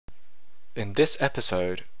In this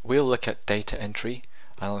episode, we'll look at data entry,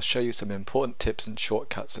 and I'll show you some important tips and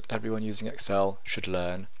shortcuts that everyone using Excel should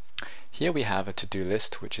learn. Here we have a to-do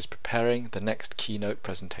list, which is preparing the next keynote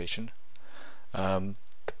presentation.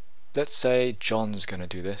 Let's say John's going to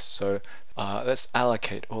do this, so let's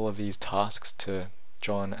allocate all of these tasks to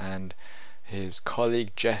John and his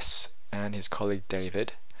colleague Jess and his colleague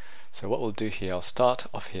David. So what we'll do here, I'll start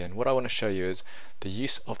off here, and what I want to show you is the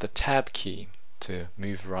use of the tab key to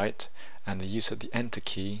move right and the use of the enter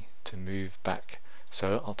key to move back.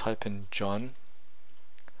 So I'll type in John,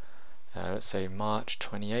 let's say March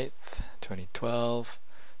 28th 2012,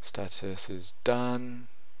 status is done,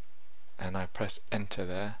 and I press enter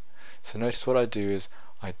there. So notice what I do is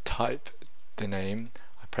I type the name,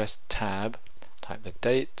 I press tab, type the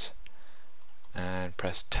date and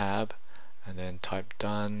press tab, and then type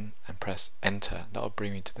done and press enter. That will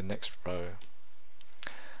bring me to the next row.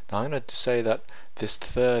 Now I'm going to say that this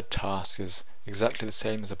third task is exactly the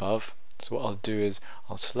same as above. So what I'll do is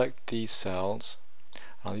I'll select these cells and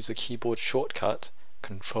I'll use the keyboard shortcut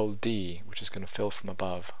CTRL D, which is going to fill from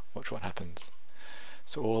above. Watch what happens.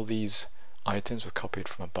 So all of these items were copied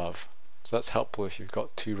from above. So that's helpful if you've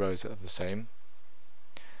got two rows that are the same.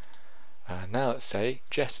 Now let's say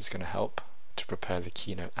Jess is going to help to prepare the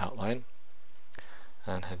keynote outline,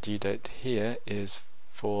 and her due date here is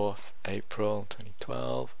 4th April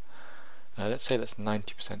 2012. Let's say that's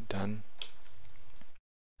 90% done.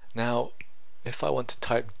 Now if I want to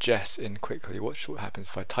type Jess in quickly, watch what happens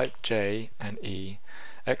if I type J and E.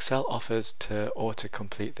 Excel offers to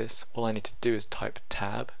autocomplete this. All I need to do is type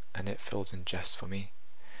tab and it fills in Jess for me.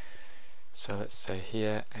 So let's say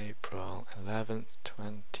here April 11th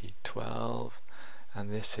 2012, and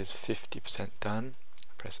this is 50% done.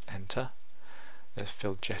 Press enter. Let's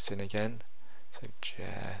fill Jess in again. So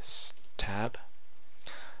Jess tab,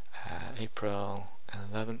 April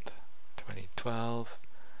 11th 2012,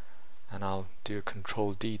 and I'll do a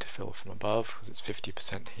CTRL D to fill from above because it's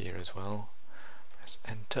 50% here as well. Press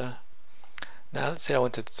enter. Now let's say I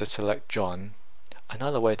wanted to select John.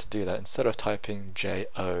 Another way to do that, instead of typing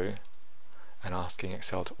JO and asking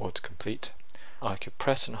Excel to autocomplete, I could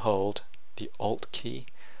press and hold the Alt key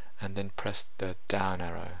and then press the down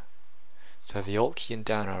arrow. So the Alt key and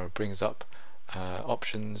down arrow brings up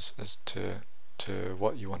options as to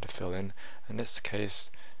what you want to fill in. In this case,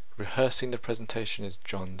 rehearsing the presentation is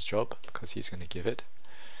John's job because he's going to give it.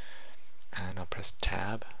 And I'll press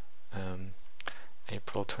tab,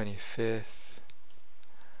 April 25th,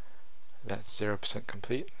 that's 0%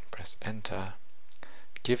 complete. Press enter.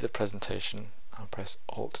 Give the presentation, I'll press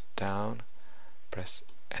Alt down, press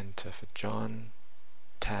enter for John,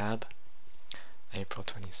 tab, April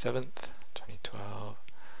 27th 2012,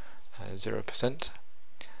 0%,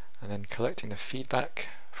 and then collecting the feedback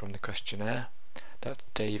from the questionnaire. That's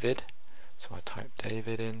David, so I type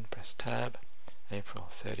David in, press tab, April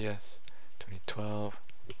 30th 2012,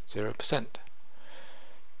 0%.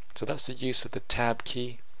 So that's the use of the tab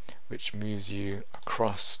key, which moves you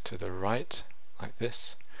across to the right like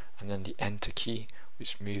this, and then the enter key,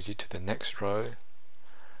 which moves you to the next row.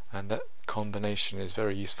 And that combination is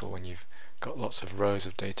very useful when you've got lots of rows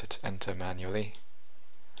of data to enter manually.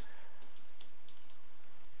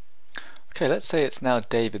 Okay, let's say it's now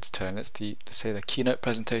David's turn. Let's say the keynote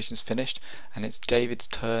presentation is finished and it's David's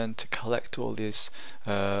turn to collect all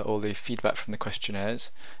the feedback from the questionnaires.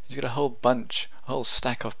 He's got a whole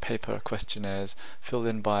stack of paper questionnaires filled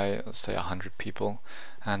in by, let's say, 100 people,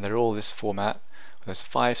 and they're all this format. There's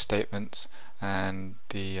 5 statements, and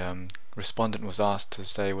the respondent was asked to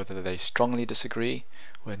say whether they strongly disagree,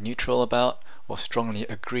 were neutral about, or strongly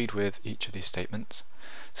agreed with each of these statements.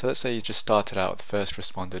 So let's say you just started out with the first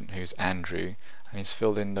respondent, who's Andrew, and he's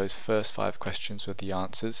filled in those first 5 questions with the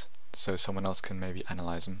answers so someone else can maybe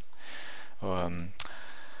analyze them. And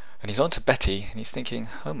he's on to Betty, and he's thinking,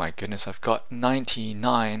 oh my goodness, I've got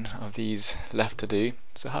 99 of these left to do,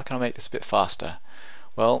 so how can I make this a bit faster?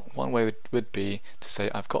 Well, one way would be to say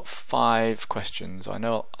I've got 5 questions. I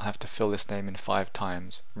know I have to fill this name in 5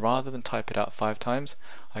 times. Rather than type it out 5 times,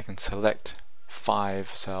 I can select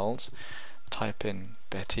 5 cells, type in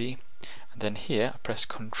Betty, and then here I press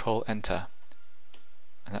CTRL Enter,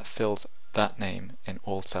 and that fills that name in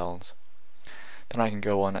all cells. Then I can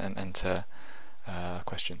go on and enter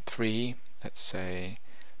question 3. Let's say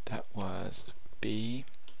that was B.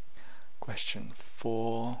 Question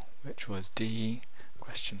 4, which was D.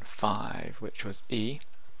 Question 5, which was E,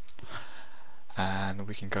 and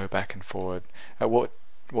we can go back and forward.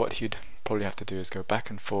 What you'd probably have to do is go back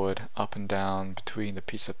and forward, up and down between the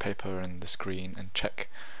piece of paper and the screen, and check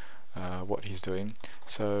what he's doing.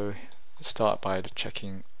 So start by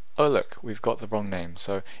checking oh look, we've got the wrong name.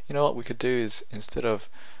 So you know what we could do is, instead of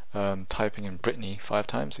typing in Brittany 5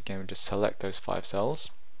 times, again we just select those 5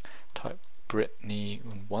 cells, type Brittany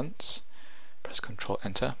once, press CTRL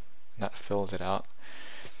Enter, and that fills it out.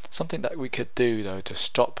 Something that we could do though to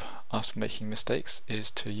stop us from making mistakes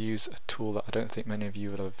is to use a tool that I don't think many of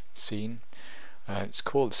you would have seen. It's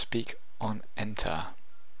called Speak on Enter.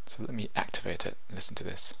 So let me activate it. Listen to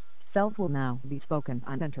this. Cells will now be spoken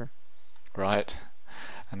on Enter. Right.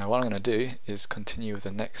 And now what I'm going to do is continue with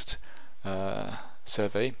the next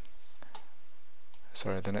survey.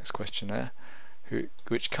 Sorry, the next questionnaire,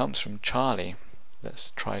 which comes from Charlie.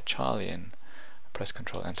 Let's try Charlie and press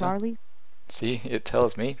CTRL Enter. Charlie. See, it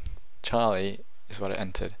tells me Charlie is what I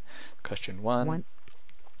entered. Question 1.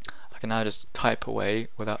 I can now just type away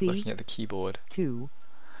without looking at the keyboard. 2.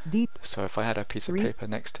 D. So if I had a piece of paper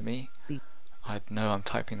next to me, I'd know I'm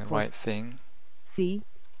typing the right thing. C.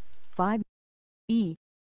 5. E.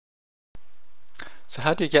 So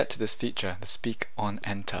how do you get to this feature, the Speak on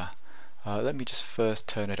Enter? Let me just first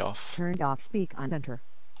turn it off. Turned off Speak on Enter.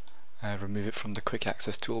 Remove it from the Quick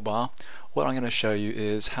Access toolbar. What I'm going to show you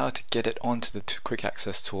is how to get it onto the Quick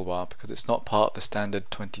Access toolbar, because it's not part of the standard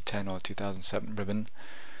 2010 or 2007 ribbon.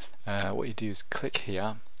 What you do is click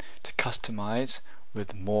here to customize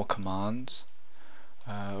with more commands.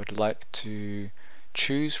 I would like to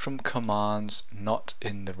choose from commands not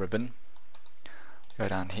in the ribbon. Go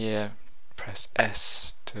down here, press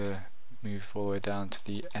S to move all the way down to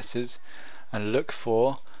the S's, and look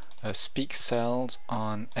for Speak Cells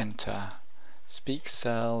on Enter. Speak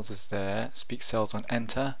Cells is there. Speak Cells on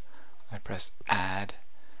Enter. I press Add,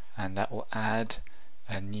 and that will add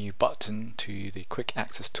a new button to the Quick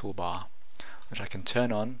Access toolbar, which I can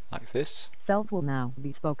turn on like this. Cells will now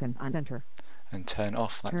be spoken on Enter. And turn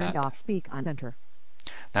off like that. Turned off Speak on Enter.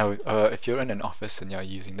 Now, if you're in an office and you're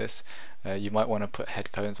using this, you might want to put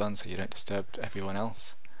headphones on so you don't disturb everyone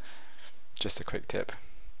else. Just a quick tip.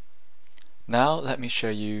 Now let me show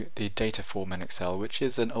you the data form in Excel, which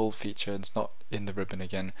is an old feature. It's not in the ribbon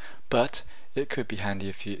again, but it could be handy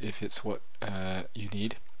if it's what you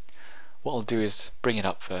need. What I'll do is bring it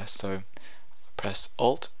up first. So press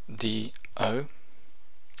Alt D O,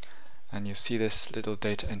 and you'll see this little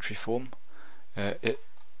data entry form. It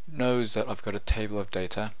knows that I've got a table of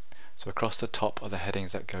data, so across the top are the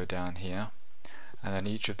headings that go down here, and then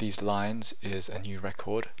each of these lines is a new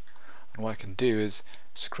record. And what I can do is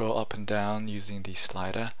scroll up and down using the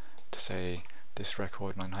slider to say this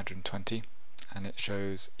record 920, and it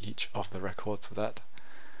shows each of the records for that,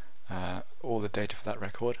 all the data for that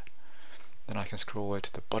record. Then I can scroll all the way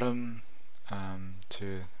to the bottom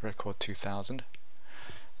to record 2000,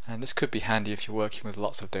 and this could be handy if you're working with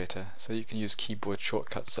lots of data. So you can use keyboard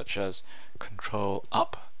shortcuts such as Control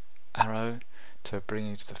Up arrow to bring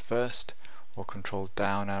you to the first, or Control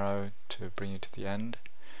Down arrow to bring you to the end.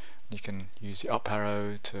 You can use the up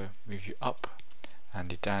arrow to move you up and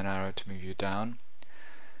the down arrow to move you down.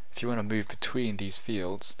 If you want to move between these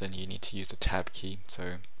fields, then you need to use the tab key.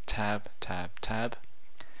 So tab, tab, tab,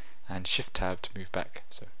 and shift tab to move back.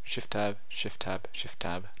 So shift tab, shift tab, shift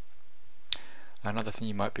tab. Another thing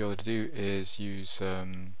you might be able to do is use the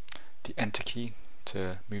enter key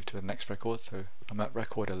to move to the next record. So I'm at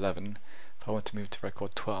record 11. If I want to move to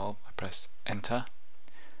record 12, I press enter,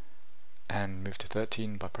 and move to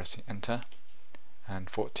 13 by pressing enter, and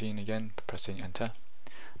 14 again by pressing enter.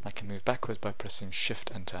 I can move backwards by pressing shift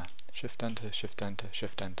enter, shift enter, shift enter,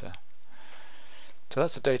 shift enter. So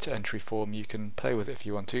that's a data entry form. You can play with it if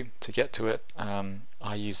you want to. To get to it,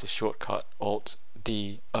 I use the shortcut Alt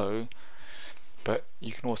D O, but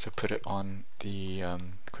you can also put it on the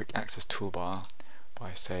Quick Access toolbar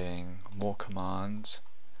by saying more commands,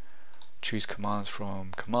 choose commands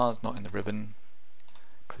from commands not in the ribbon.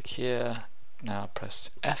 Click here, now press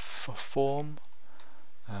F for form.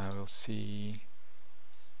 We'll see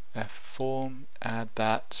F form, add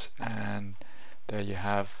that, and there you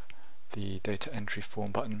have the data entry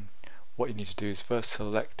form button. What you need to do is first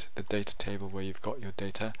select the data table where you've got your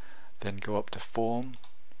data, then go up to form,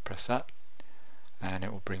 press that, and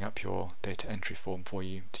it will bring up your data entry form for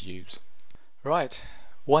you to use. Right.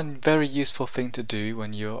 One very useful thing to do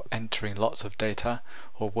when you're entering lots of data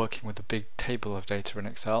or working with a big table of data in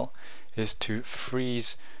Excel is to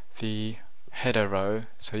freeze the header row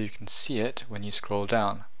so you can see it when you scroll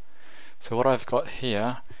down. So what I've got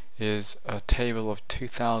here is a table of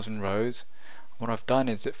 2000 rows. What I've done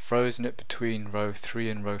is frozen it between row 3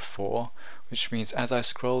 and row 4, which means as I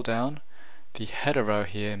scroll down, the header row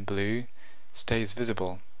here in blue stays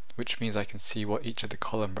visible, which means I can see what each of the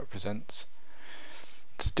column represents.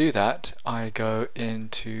 To do that, I go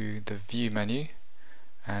into the View menu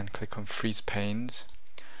and click on Freeze Panes.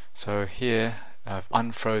 So here I've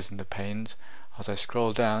unfrozen the panes. As I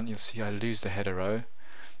scroll down, you'll see I lose the header row,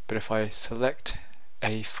 but if I select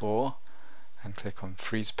A4 and click on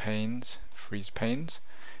freeze panes,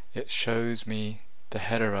 it shows me the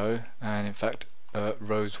header row, and in fact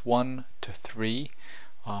rows 1 to 3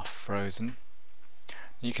 are frozen.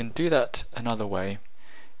 You can do that another way.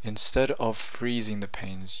 Instead of freezing the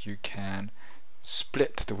panes, you can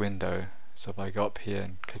split the window. So if I go up here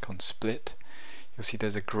and click on split, you'll see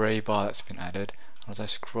there's a grey bar that's been added. As I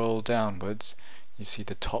scroll downwards, you see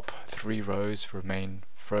the top 3 rows remain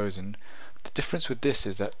frozen. The difference with this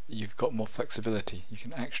is that you've got more flexibility. You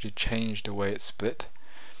can actually change the way it's split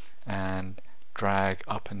and drag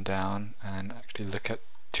up and down and actually look at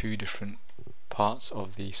 2 different parts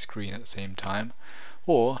of the screen at the same time.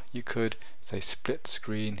 Or you could say split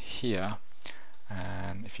screen here,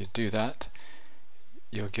 and if you do that,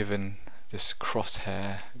 you're given this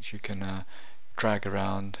crosshair which you can drag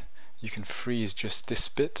around. You can freeze just this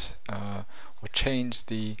bit, or change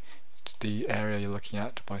the area you're looking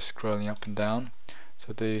at by scrolling up and down.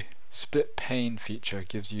 So the split pane feature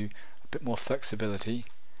gives you a bit more flexibility,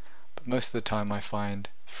 but most of the time I find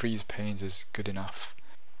freeze panes is good enough.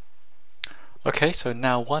 Okay, so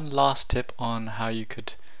now one last tip on how you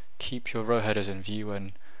could keep your row headers in view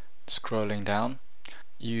when scrolling down.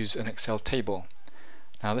 Use an Excel table.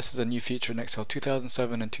 Now this is a new feature in Excel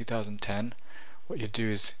 2007 and 2010. What you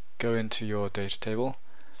do is go into your data table,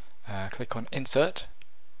 click on Insert,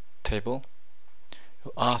 Table.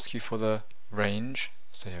 It'll ask you for the range,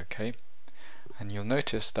 say OK, and you'll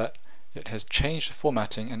notice that it has changed the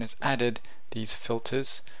formatting and it's added these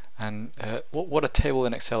filters. And what a table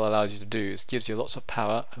in Excel allows you to do is gives you lots of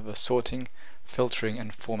power over sorting, filtering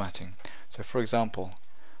and formatting. So for example,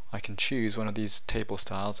 I can choose one of these table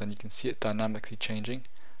styles and you can see it dynamically changing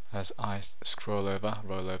as I roll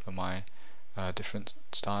over my different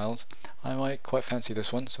styles. I might quite fancy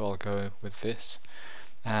this one, so I'll go with this.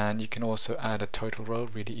 And you can also add a total row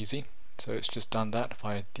really easy. So it's just done that. If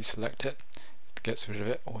I deselect it, it gets rid of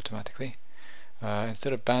it automatically.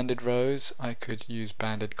 Instead of banded rows, I could use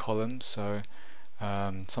banded columns, so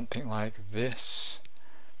something like this.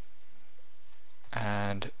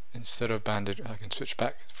 And instead of banded, I can switch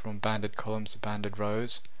back from banded columns to banded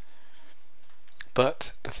rows.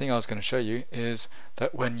 But the thing I was going to show you is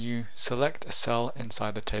that when you select a cell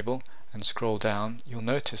inside the table and scroll down, you'll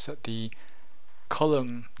notice that the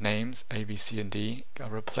column names A, B, C and D are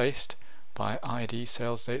replaced by ID,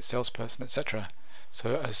 sales date, salesperson, etc.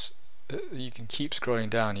 So as you can keep scrolling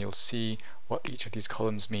down, you'll see what each of these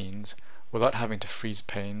columns means without having to freeze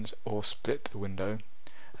panes or split the window,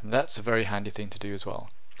 and that's a very handy thing to do as well.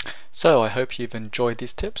 So I hope you've enjoyed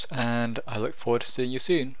these tips and I look forward to seeing you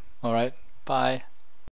soon. Alright, bye.